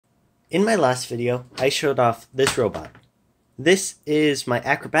In my last video, I showed off this robot. This is my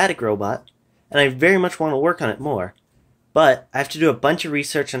acrobatic robot, and I very much want to work on it more, but I have to do a bunch of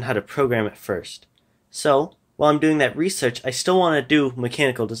research on how to program it first. So, while I'm doing that research, I still want to do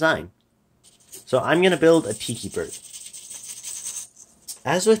mechanical design. So I'm going to build a Tiki bird.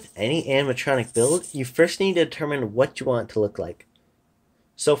 As with any animatronic build, you first need to determine what you want it to look like.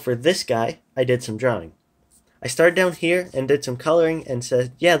 So for this guy, I did some drawing. I started down here and did some coloring and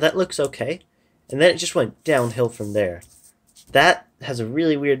said, yeah, that looks okay. And then it just went downhill from there. That has a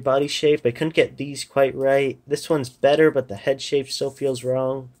really weird body shape. I couldn't get these quite right. This one's better, but the head shape still feels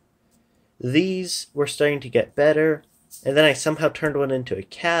wrong. These were starting to get better. And then I somehow turned one into a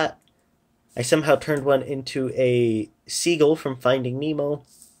cat. I somehow turned one into a seagull from Finding Nemo.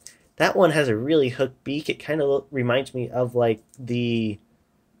 That one has a really hooked beak. It kind of reminds me of like the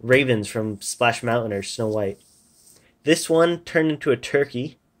ravens from Splash Mountain or Snow White. This one turned into a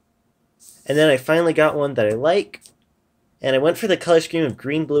turkey. And then I finally got one that I like. And I went for the color scheme of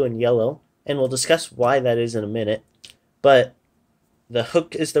green, blue, and yellow. And we'll discuss why that is in a minute. But the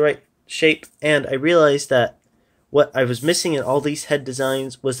hook is the right shape. And I realized that what I was missing in all these head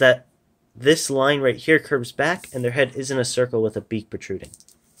designs was that this line right here curves back and their head isn't a circle with a beak protruding.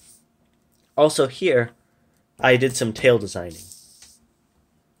 Also here, I did some tail designing.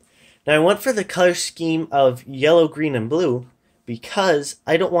 Now I went for the color scheme of yellow, green, and blue because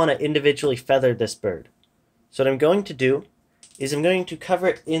I don't want to individually feather this bird. So what I'm going to do is I'm going to cover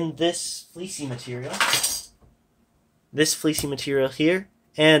it in this fleecy material. This fleecy material here.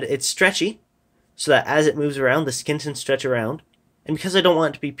 And it's stretchy so that as it moves around, the skin can stretch around. And because I don't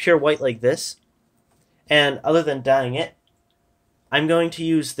want it to be pure white like this, and other than dyeing it, I'm going to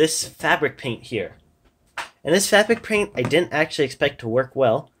use this fabric paint here. And this fabric paint I didn't actually expect to work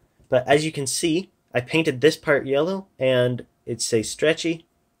well, but as you can see, I painted this part yellow, and it stays stretchy.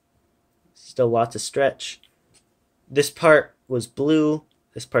 Still lots of stretch. This part was blue,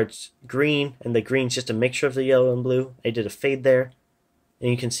 this part's green, and the green's just a mixture of the yellow and blue. I did a fade there, and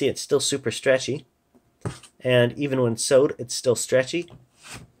you can see it's still super stretchy. And even when sewed, it's still stretchy.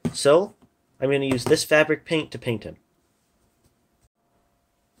 So, I'm going to use this fabric paint to paint him.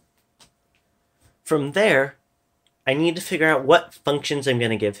 From there, I need to figure out what functions I'm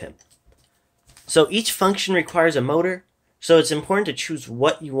going to give him. So each function requires a motor, so it's important to choose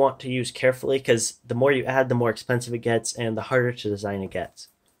what you want to use carefully, because the more you add, the more expensive it gets, and the harder to design it gets.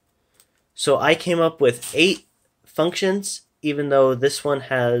 So I came up with 8 functions, even though this one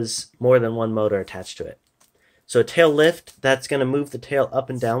has more than one motor attached to it. So a tail lift, that's going to move the tail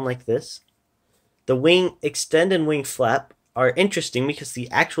up and down like this. The wing extend and wing flap are interesting because the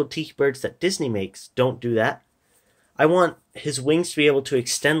actual Tiki birds that Disney makes don't do that. I want his wings to be able to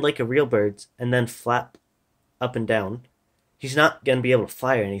extend like a real bird's and then flap up and down. He's not going to be able to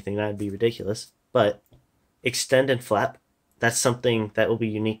fly or anything, that would be ridiculous. But extend and flap, that's something that will be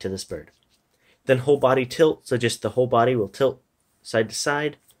unique to this bird. Then whole body tilt, so just the whole body will tilt side to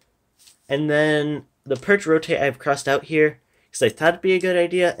side. And then the perch rotate I have crossed out here because I thought it'd be a good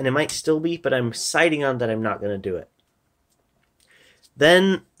idea, and it might still be, but I'm deciding on that I'm not going to do it.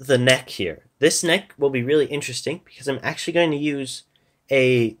 Then the neck here. This neck will be really interesting because I'm actually going to use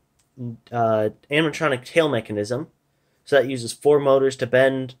a animatronic tail mechanism. So that uses 4 motors to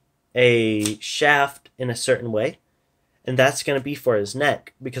bend a shaft in a certain way. And that's going to be for his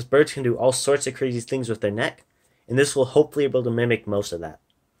neck, because birds can do all sorts of crazy things with their neck, and this will hopefully be able to mimic most of that.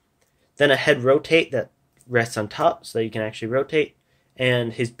 Then a head rotate that rests on top so that you can actually rotate,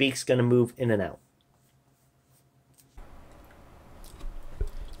 and his beak's going to move in and out.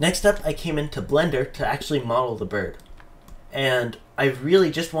 Next up, I came into Blender to actually model the bird. And I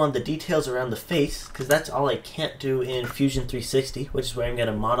really just wanted the details around the face, because that's all I can't do in Fusion 360, which is where I'm going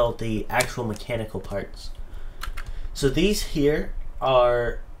to model the actual mechanical parts. So these here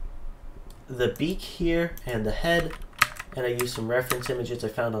are the beak here and the head, and I used some reference images I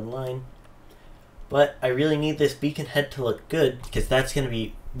found online. But I really need this beak and head to look good because that's going to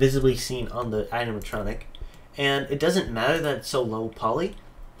be visibly seen on the animatronic. And it doesn't matter that it's so low poly,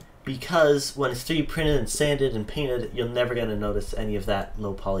 because when it's 3D printed and sanded and painted, you're never going to notice any of that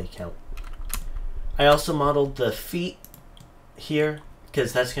low poly count. I also modeled the feet here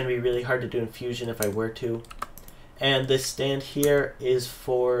because that's going to be really hard to do in Fusion if I were to. And this stand here is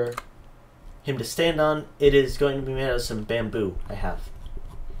for him to stand on. It is going to be made out of some bamboo I have.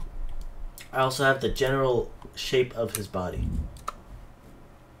 I also have the general shape of his body.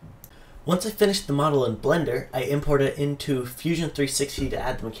 Once I finished the model in Blender, I imported it into Fusion 360 to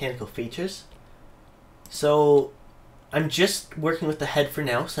add the mechanical features. So I'm just working with the head for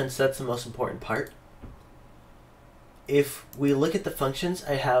now, since that's the most important part. If we look at the functions,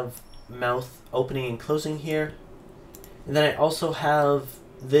 I have mouth opening and closing here. And then I also have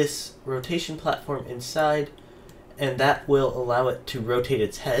this rotation platform inside, and that will allow it to rotate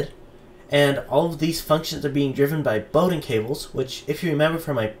its head. And all of these functions are being driven by Bowden cables, which, if you remember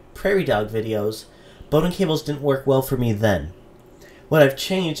from my Prairie Dog videos, Bowden cables didn't work well for me then. What I've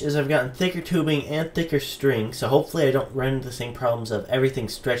changed is I've gotten thicker tubing and thicker string, so hopefully I don't run into the same problems of everything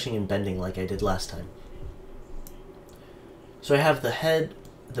stretching and bending like I did last time. So I have the head,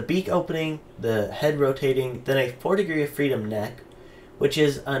 the beak opening, the head rotating, then a 4° of freedom neck, which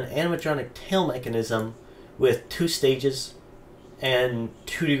is an animatronic tail mechanism with 2 stages and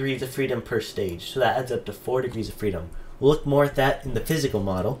 2° of freedom per stage, so that adds up to 4° of freedom. We'll look more at that in the physical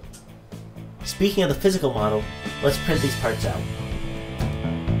model. Speaking of the physical model, let's print these parts out.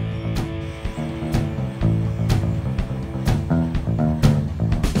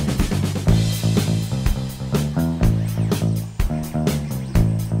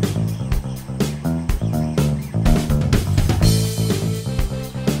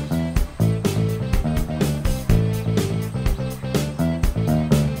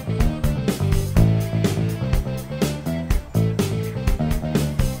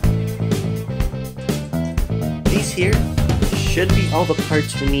 Here should be all the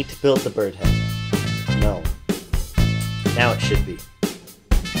parts we need to build the bird head. No. Now it should be.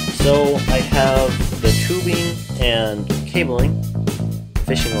 So I have the tubing and cabling,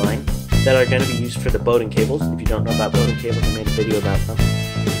 fishing line, that are going to be used for the Bowden cables. If you don't know about Bowden cables, I made a video about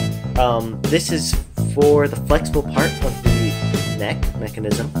them. This is for the flexible part of the neck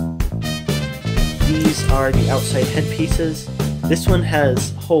mechanism. These are the outside head pieces. This one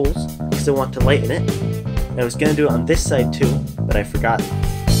has holes because I want to lighten it. I was going to do it on this side too, but I forgot.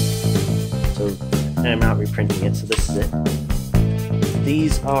 So, and I'm not reprinting it, so this is it.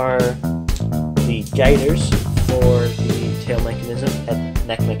 These are the guiders for the tail mechanism,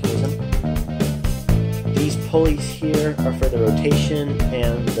 neck mechanism. These pulleys here are for the rotation,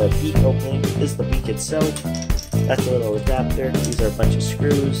 and the beak opening is the beak itself. That's a little adapter. These are a bunch of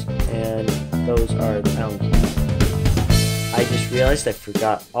screws, and those are the Allen keys. I just realized I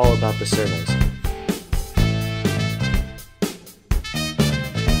forgot all about the servos.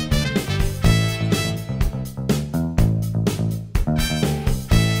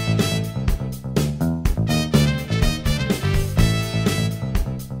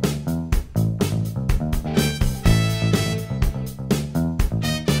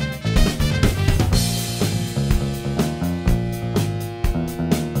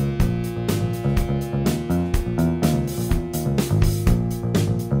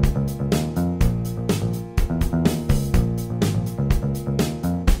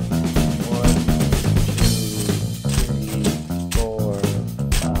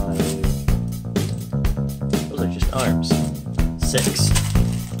 Arms. 6.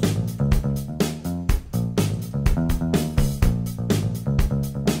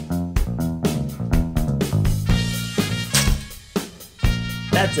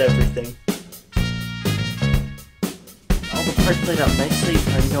 That's everything. All the parts laid out nicely.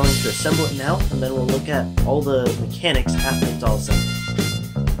 I'm going to assemble it now, and then we'll look at all the mechanics after it's all assembled.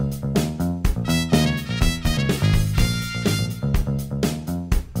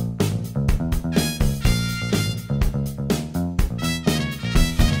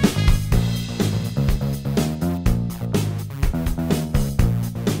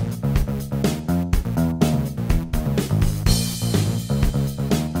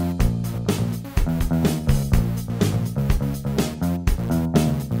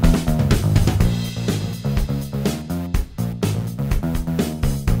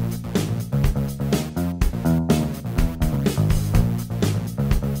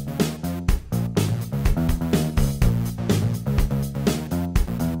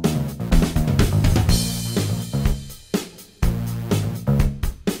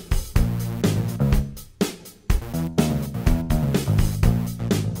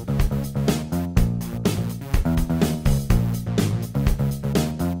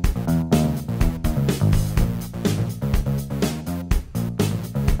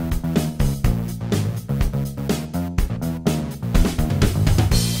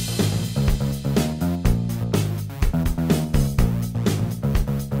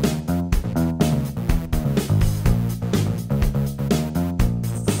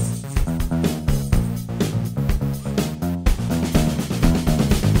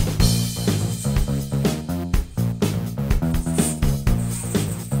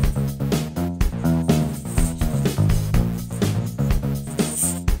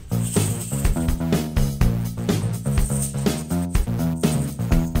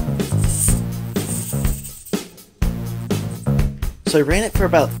 So I ran it for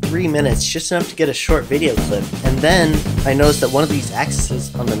about 3 minutes, just enough to get a short video clip, and then I noticed that one of these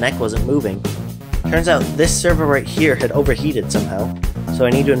axes on the neck wasn't moving. Turns out this servo right here had overheated somehow, so I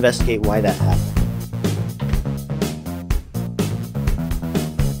need to investigate why that happened.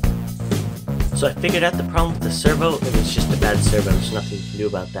 So I figured out the problem with the servo. It was just a bad servo. There's nothing you can do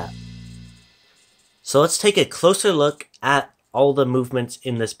about that. So let's take a closer look at all the movements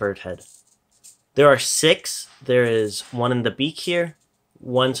in this bird head. There are 6. There is 1 in the beak here,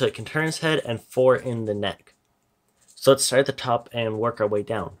 1 so it can turn its head, and 4 in the neck. So let's start at the top and work our way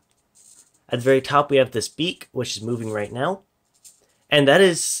down. At the very top we have this beak, which is moving right now. And that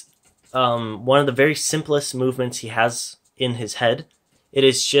is one of the very simplest movements he has in his head. It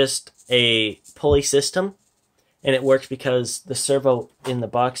is just a pulley system, and it works because the servo in the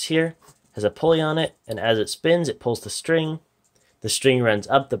box here has a pulley on it, and as it spins, it pulls the string. The string runs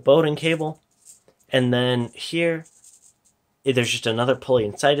up the boating cable, and then here, there's just another pulley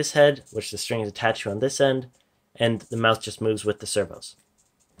inside his head, which the string is attached to on this end, and the mouth just moves with the servos.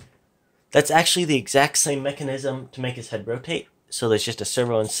 That's actually the exact same mechanism to make his head rotate. So there's just a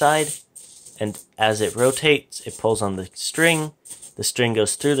servo inside, and as it rotates, it pulls on the string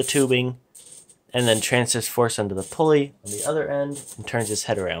goes through the tubing, and then transfers force onto the pulley on the other end, and turns his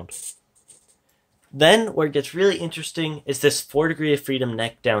head around. Then, where it gets really interesting is this 4 degree of freedom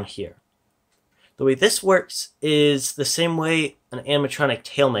neck down here. The way this works is the same way an animatronic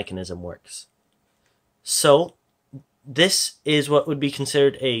tail mechanism works. So, this is what would be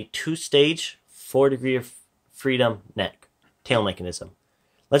considered a 2-stage, 4 degree of freedom neck, tail mechanism.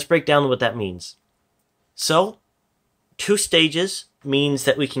 Let's break down what that means. So, 2 stages means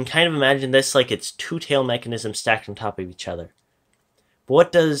that we can kind of imagine this like it's 2 tail mechanisms stacked on top of each other. But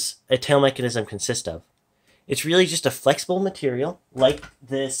what does a tail mechanism consist of? It's really just a flexible material like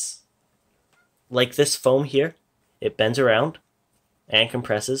this foam here. It bends around and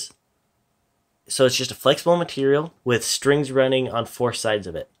compresses. So it's just a flexible material with strings running on 4 sides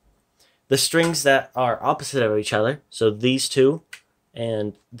of it. The strings that are opposite of each other, so these 2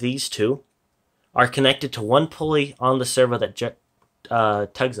 and these 2, are connected to 1 pulley on the servo that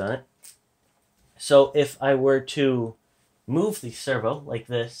tugs on it. So if I were to move the servo like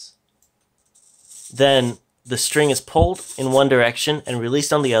this, then the string is pulled in one direction and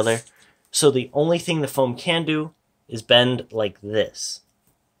released on the other, so the only thing the foam can do is bend like this,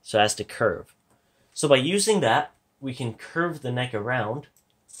 so it has to curve. So by using that, we can curve the neck around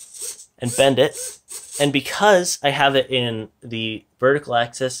and bend it, and because I have it in the vertical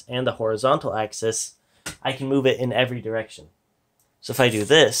axis and the horizontal axis, I can move it in every direction. So if I do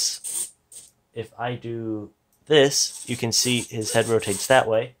this, you can see his head rotates that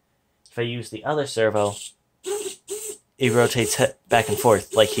way. If I use the other servo, it rotates back and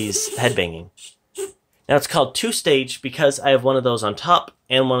forth like he's headbanging. Now it's called 2-stage because I have one of those on top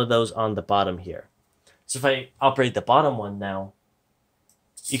and one of those on the bottom here. So if I operate the bottom one now,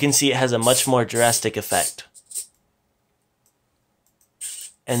 you can see it has a much more drastic effect.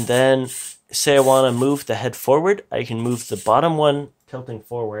 And then, say I want to move the head forward, I can move the bottom one tilting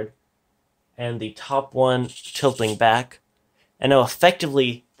forward and the top one tilting back, and now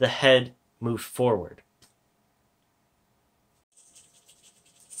effectively the head moves forward.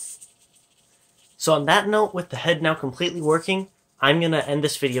 So on that note, with the head now completely working, I'm going to end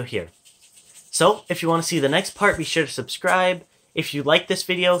this video here. So if you want to see the next part, be sure to subscribe. If you like this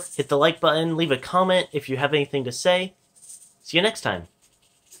video, hit the like button, leave a comment if you have anything to say. See you next time.